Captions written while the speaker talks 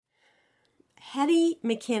Hetty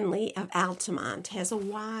McKinley of Altamont has a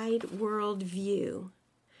wide world view.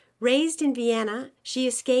 Raised in Vienna, she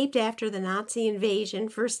escaped after the Nazi invasion,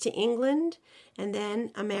 first to England and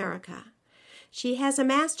then America. She has a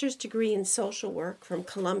master's degree in social work from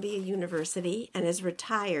Columbia University and is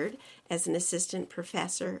retired as an assistant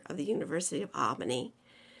professor of the University of Albany.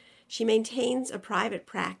 She maintains a private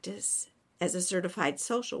practice as a certified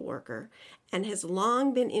social worker and has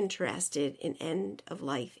long been interested in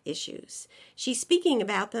end-of-life issues. She's speaking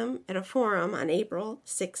about them at a forum on April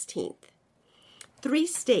 16th. 3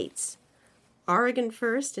 states, Oregon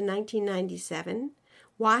first in 1997,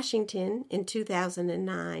 Washington in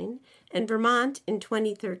 2009, and Vermont in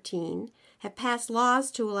 2013, have passed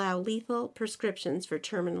laws to allow lethal prescriptions for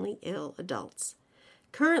terminally ill adults.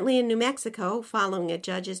 Currently in New Mexico, following a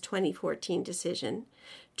judge's 2014 decision,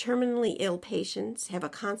 terminally ill patients have a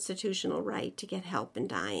constitutional right to get help in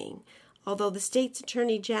dying, although the state's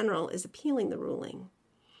attorney general is appealing the ruling.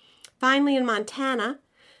 Finally, in Montana,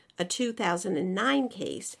 a 2009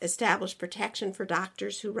 case established protection for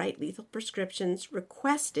doctors who write lethal prescriptions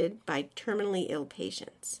requested by terminally ill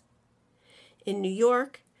patients. In New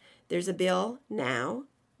York, there's a bill now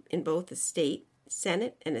in both the state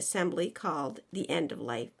Senate and Assembly called the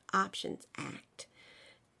End-of-Life Options Act,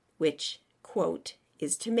 which, quote,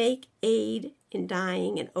 is to make aid in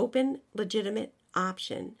dying an open, legitimate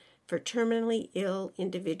option for terminally ill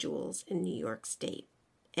individuals in New York State,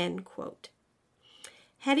 end quote.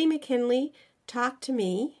 Hetty McKinley talked to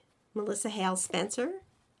me, Melissa Hale Spencer,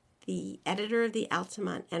 the editor of the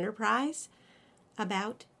Altamont Enterprise,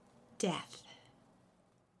 about death.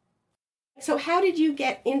 So how did you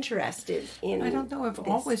get interested in I don't know. I've this?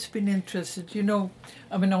 always been interested. You know,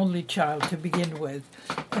 I'm an only child to begin with.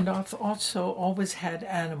 And I've also always had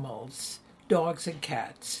animals, dogs and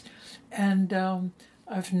cats. And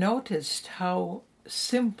I've noticed how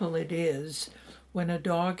simple it is when a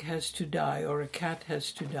dog has to die or a cat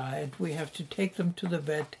has to die. And we have to take them to the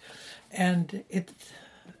vet. And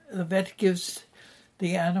the vet gives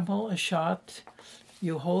the animal a shot.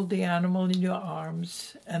 You hold the animal in your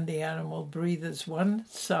arms, and the animal breathes one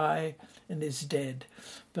sigh and is dead.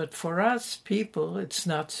 But for us people, it's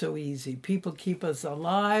not so easy. People keep us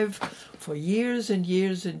alive for years and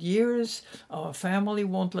years and years. Our family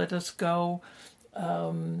won't let us go.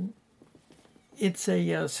 It's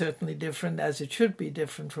certainly different, as it should be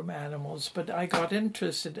different from animals. But I got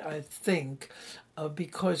interested, I think,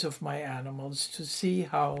 because of my animals, to see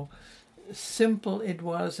how simple it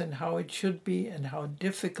was and how it should be and how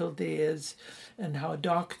difficult it is and how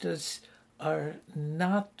doctors are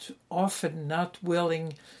often not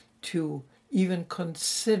willing to even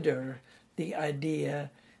consider the idea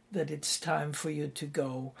that it's time for you to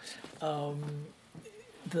go.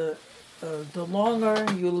 The longer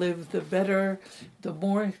you live, the better, the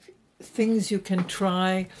more things you can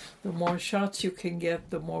try, the more shots you can get,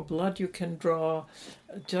 the more blood you can draw.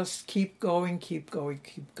 Just keep going, keep going,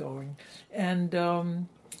 keep going. And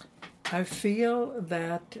I feel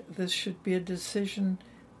that this should be a decision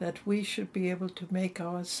that we should be able to make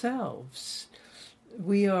ourselves.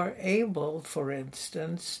 We are able, for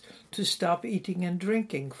instance, to stop eating and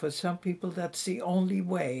drinking. For some people, that's the only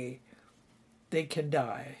way they can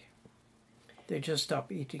die. They just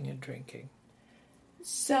stop eating and drinking.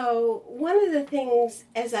 So one of the things,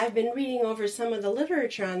 as I've been reading over some of the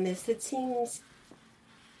literature on this, that seems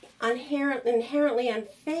inherently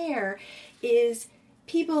unfair is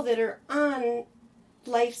people that are on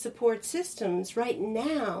life support systems right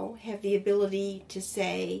now have the ability to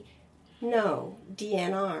say, no,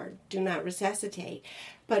 DNR, do not resuscitate.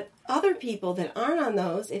 But other people that aren't on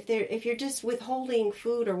those, if you're just withholding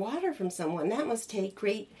food or water from someone, that must take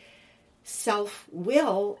great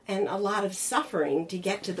self-will and a lot of suffering to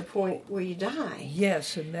get to the point where you die.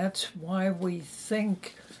 Yes, and that's why we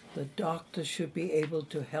think the doctors should be able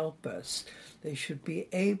to help us. They should be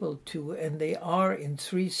able to, and they are in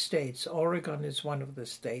 3 states, Oregon is one of the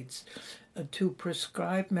states, to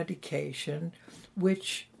prescribe medication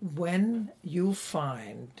which, when you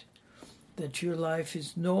find that your life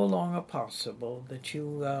is no longer possible, that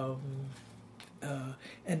you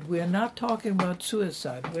and we're not talking about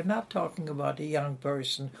suicide. We're not talking about a young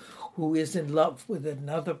person who is in love with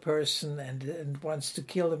another person and wants to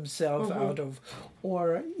kill himself out of,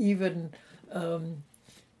 or even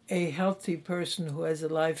a healthy person who has a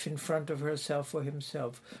life in front of herself or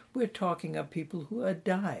himself. We're talking of people who are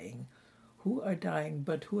dying,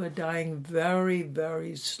 but who are dying very,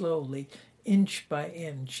 very slowly, inch by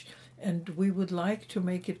inch. And we would like to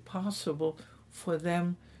make it possible for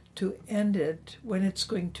them to end it when it's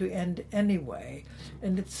going to end anyway.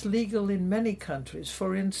 And it's legal in many countries,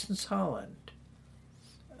 for instance, Holland.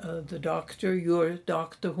 the doctor, your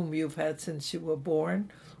doctor whom you've had since you were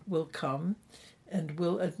born, will come and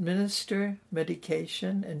will administer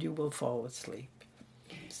medication and you will fall asleep.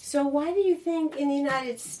 So why do you think in the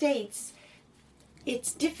United States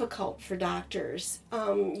it's difficult for doctors?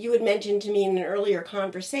 You had mentioned to me in an earlier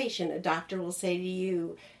conversation, a doctor will say to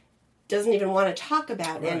you, doesn't even want to talk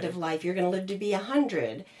about end of life. You're going to live to be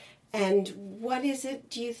 100. And what is it,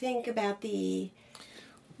 do you think, about the...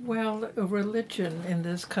 Well, a religion in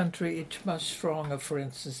this country is much stronger, for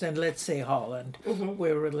instance, than, let's say, Holland,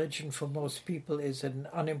 where religion for most people is an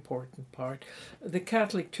unimportant part. The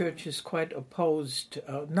Catholic Church is quite opposed,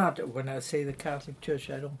 not when I say the Catholic Church,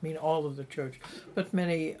 I don't mean all of the church, but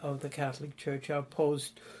many of the Catholic Church are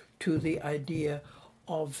opposed to the idea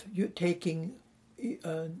of you taking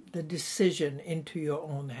the decision into your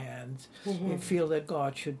own hands. You feel that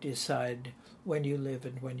God should decide when you live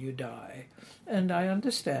and when you die. And I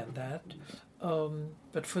understand that.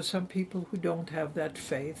 But for some people who don't have that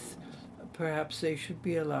faith, perhaps they should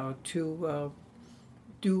be allowed to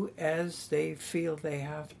do as they feel they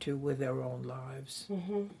have to with their own lives.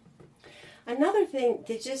 Another thing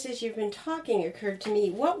that just as you've been talking occurred to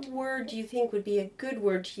me, what word do you think would be a good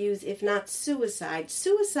word to use if not suicide?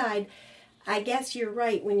 Suicide, I guess you're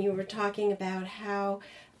right when you were talking about how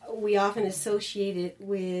we often associate it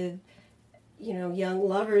with, young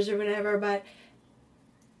lovers or whatever, but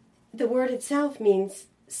the word itself means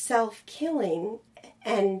self-killing,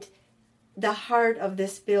 and the heart of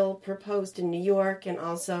this bill proposed in New York and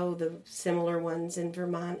also the similar ones in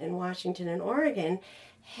Vermont and Washington and Oregon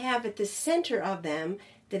have at the center of them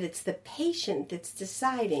that it's the patient that's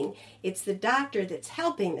deciding. It's the doctor that's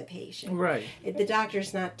helping the patient. Right. The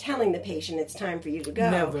doctor's not telling the patient it's time for you to go.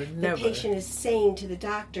 Never. The patient is saying to the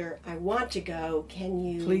doctor, I want to go, can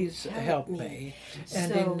you please help me?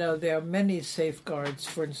 And there are many safeguards.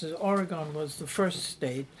 For instance, Oregon was the first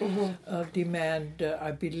state demand,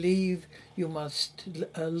 I believe you must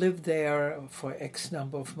live there for X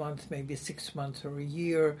number of months, maybe 6 months or a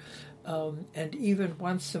year. And even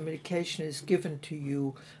once the medication is given to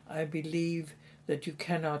you, I believe that you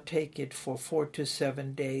cannot take it for 4 to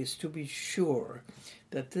 7 days to be sure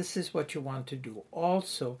that this is what you want to do.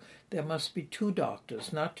 Also, there must be 2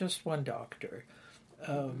 doctors, not just 1 doctor,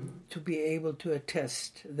 to be able to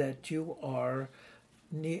attest that you are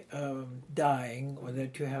dying or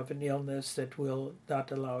that you have an illness that will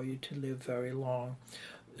not allow you to live very long.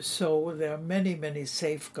 So there are many, many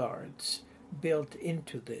safeguards built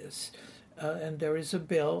into this. And there is a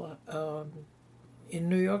bill in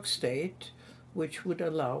New York State which would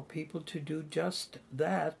allow people to do just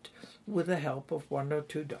that with the help of 1 or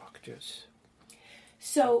 2 doctors.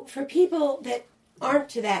 So for people that aren't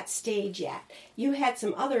to that stage yet, you had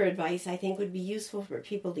some other advice I think would be useful for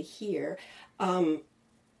people to hear,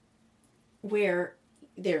 where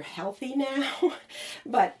they're healthy now,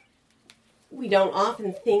 but we don't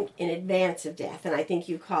often think in advance of death, and I think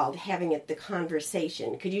you called having it the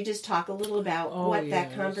conversation. Could you just talk a little about what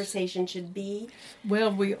that conversation should be?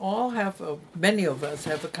 Well, we all have, many of us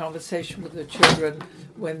have a conversation with the children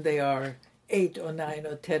when they are 8 or 9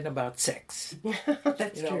 or 10 about sex.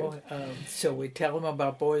 That's true. So we tell them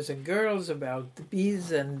about boys and girls, about the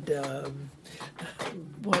bees and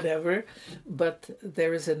whatever. But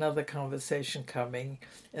there is another conversation coming,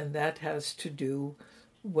 and that has to do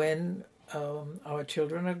when our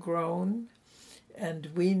children are grown, and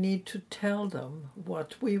we need to tell them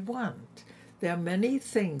what we want. There are many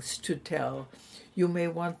things to tell. You may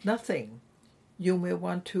want nothing. You may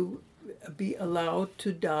want to be allowed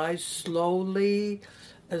to die slowly,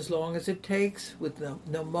 as long as it takes, with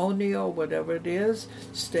pneumonia or whatever it is.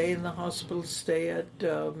 Stay in the hospital, stay at,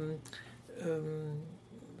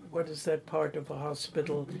 what is that part of a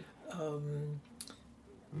hospital?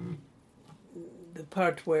 The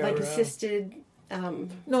part where... Like assisted...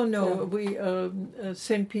 No. We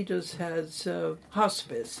St. Peter's has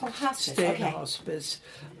hospice. Oh, hospice, Stay in hospice.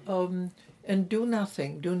 And do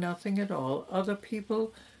nothing at all. Other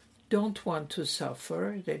people don't want to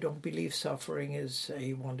suffer. They don't believe suffering is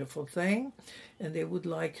a wonderful thing, and they would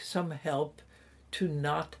like some help to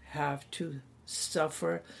not have to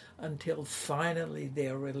suffer until finally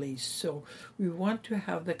they're released. So we want to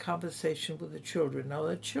have the conversation with the children. Now,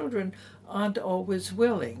 the children aren't always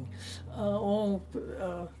willing.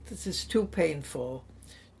 This is too painful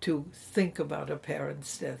to think about a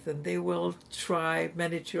parent's death, and they will try,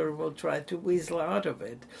 many children will try to weasel out of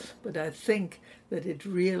it. But I think that it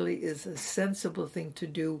really is a sensible thing to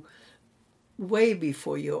do way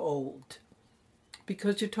before you're old.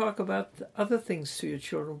 Because you talk about other things to your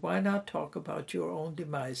children, why not talk about your own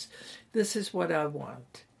demise? This is what I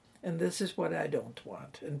want. and this is what I don't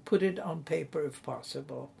want, and put it on paper if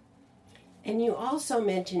possible. And you also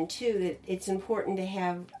mentioned, too, that it's important to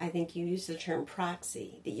have, I think you used the term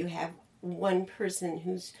proxy, that you have one person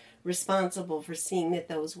who's responsible for seeing that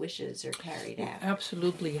those wishes are carried out. You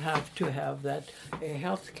absolutely have to have that. A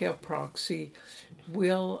healthcare proxy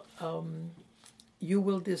will, you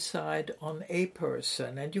will decide on a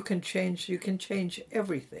person, and you can change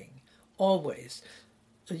everything, always.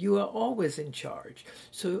 You are always in charge.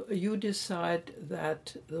 So you decide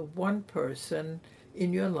that the one person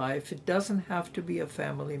in your life, it doesn't have to be a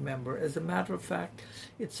family member. As a matter of fact,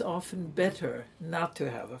 it's often better not to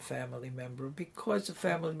have a family member, because a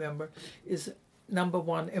family member is, number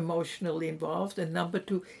one, emotionally involved, and number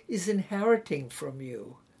two, is inheriting from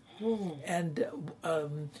you. And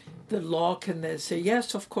the law can then say,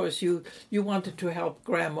 yes, of course, you wanted to help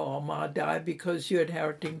grandma or ma die because you're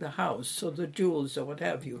inheriting the house or the jewels or what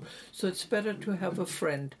have you. So it's better to have a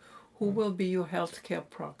friend who will be your healthcare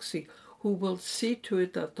proxy, who will see to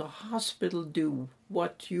it that the hospital do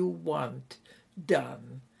what you want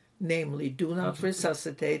done. Namely, do not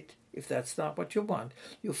resuscitate if that's not what you want.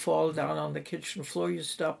 You fall down on the kitchen floor, you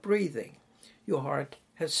stop breathing. Your heart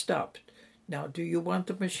has stopped. Now, do you want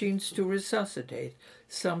the machines to resuscitate?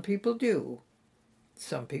 Some people do.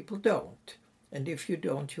 Some people don't. And if you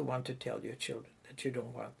don't, you want to tell your children that you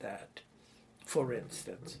don't want that, for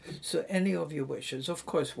instance. So any of your wishes, of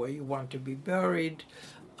course, where you want to be buried,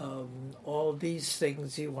 all these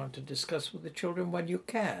things you want to discuss with the children when you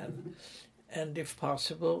can, and if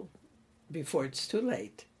possible, before it's too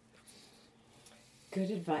late. Good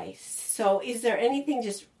advice. So is there anything,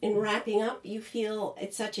 just in wrapping up, you feel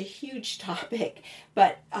it's such a huge topic,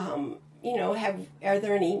 but, are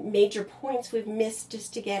there any major points we've missed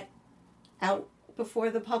just to get out before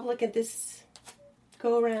the public at this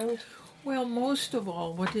go-around? Well, most of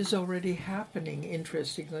all, what is already happening,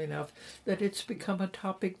 interestingly enough, that it's become a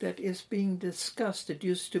topic that is being discussed. It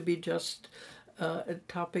used to be just a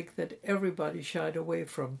topic that everybody shied away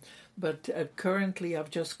from. But currently, I've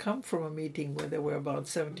just come from a meeting where there were about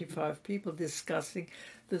 75 people discussing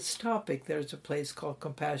this topic. There's a place called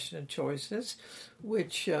Compassionate Choices,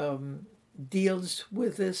 which deals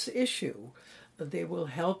with this issue. They will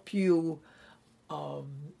help you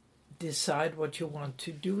decide what you want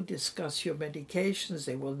to do, discuss your medications.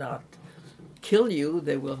 They will not kill you.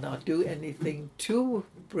 They will not do anything to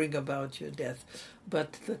bring about your death.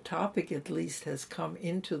 But the topic at least has come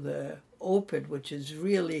into the open, which is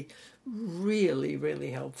really, really,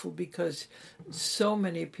 really helpful, because so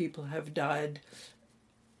many people have died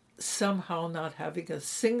somehow not having a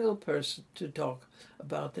single person to talk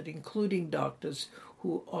about it, including doctors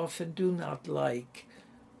who often do not like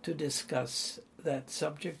to discuss that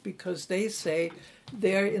subject because they say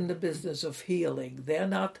they're in the business of healing.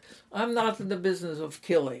 I'm not in the business of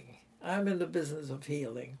killing. I'm in the business of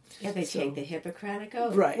healing. Yeah, they take the Hippocratic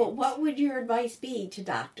Oath. Right. Well, what would your advice be to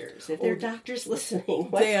doctors? If there are doctors listening,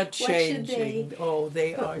 they are changing.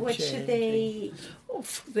 They are what changing. Should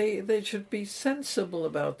they... They should be sensible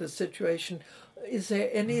about the situation. Is there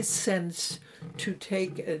any sense to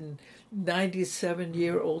take a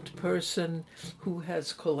 97-year-old person who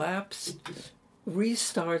has collapsed,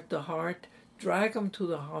 restart the heart, drag them to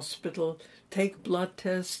the hospital, take blood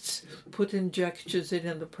tests, put injections in,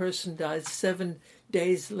 and the person dies 7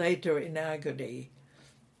 days later in agony?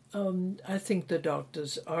 I think the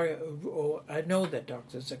doctors are, or I know that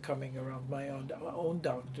doctors are coming around. My own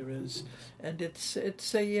doctor is, and it's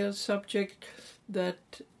a subject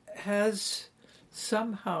that has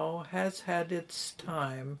had its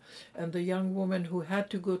time. And the young woman who had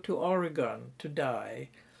to go to Oregon to die.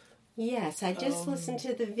 Yes, I just listened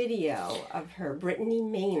to the video of her, Brittany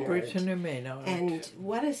Maynard. And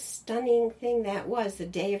what a stunning thing that was. The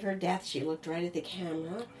day of her death, she looked right at the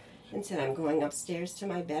camera and said, "I'm going upstairs to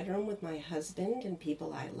my bedroom with my husband and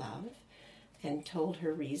people I love," and told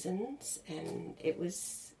her reasons. And it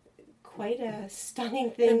was quite a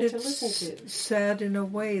stunning thing to listen to. It's sad in a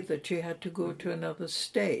way that she had to go to another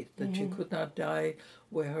state, that she could not die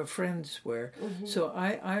where her friends were. So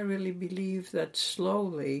I really believe that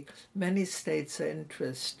slowly many states are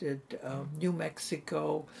interested. New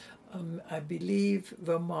Mexico, I believe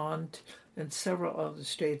Vermont, and several other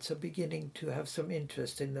states are beginning to have some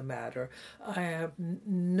interest in the matter. I have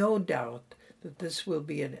no doubt that this will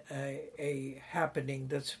be a happening,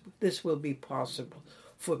 this will be possible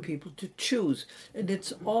for people to choose. And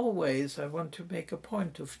it's always, I want to make a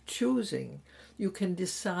point of choosing. You can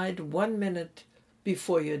decide 1 minute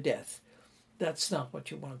before your death. That's not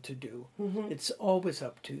what you want to do. It's always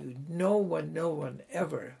up to you. No one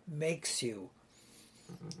ever makes you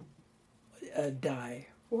die.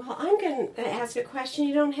 Well, I'm going to ask a question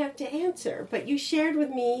you don't have to answer, but you shared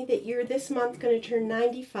with me that you're this month going to turn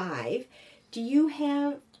 95. Do you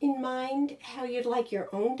have in mind how you'd like your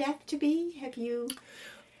own death to be? Have you?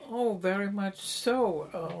 Oh, very much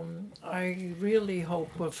so. I really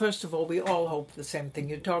hope, well, first of all, we all hope the same thing.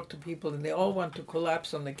 You talk to people and they all want to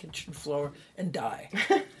collapse on the kitchen floor and die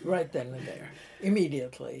right then and there,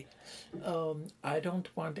 immediately. I don't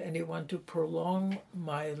want anyone to prolong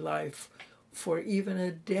my life for even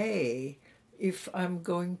a day if I'm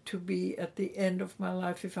going to be at the end of my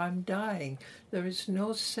life, if I'm dying. There is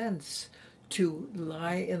no sense to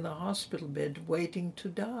lie in the hospital bed waiting to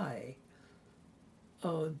die.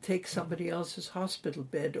 Take somebody else's hospital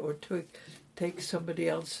bed or take somebody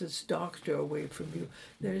else's doctor away from you.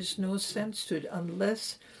 There is no sense to it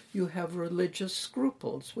unless you have religious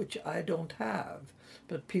scruples, which I don't have.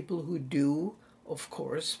 But people who do, of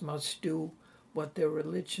course, must do what their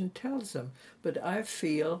religion tells them. But I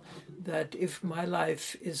feel that if my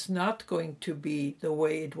life is not going to be the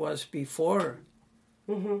way it was before,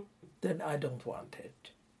 then I don't want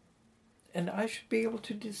it. And I should be able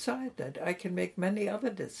to decide that. I can make many other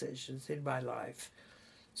decisions in my life.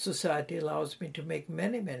 Society allows me to make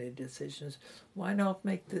many, many decisions. Why not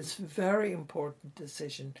make this very important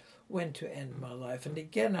decision when to end my life? And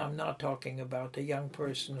again, I'm not talking about a young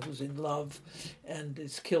person who's in love and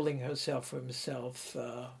is killing herself or himself,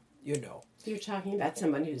 You're talking about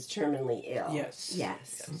someone who's terminally ill. Yes.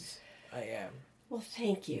 Yes. I am. Well,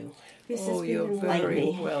 thank you. This has been You're very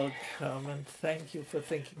enlightening. welcome, and thank you for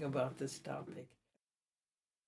thinking about this topic.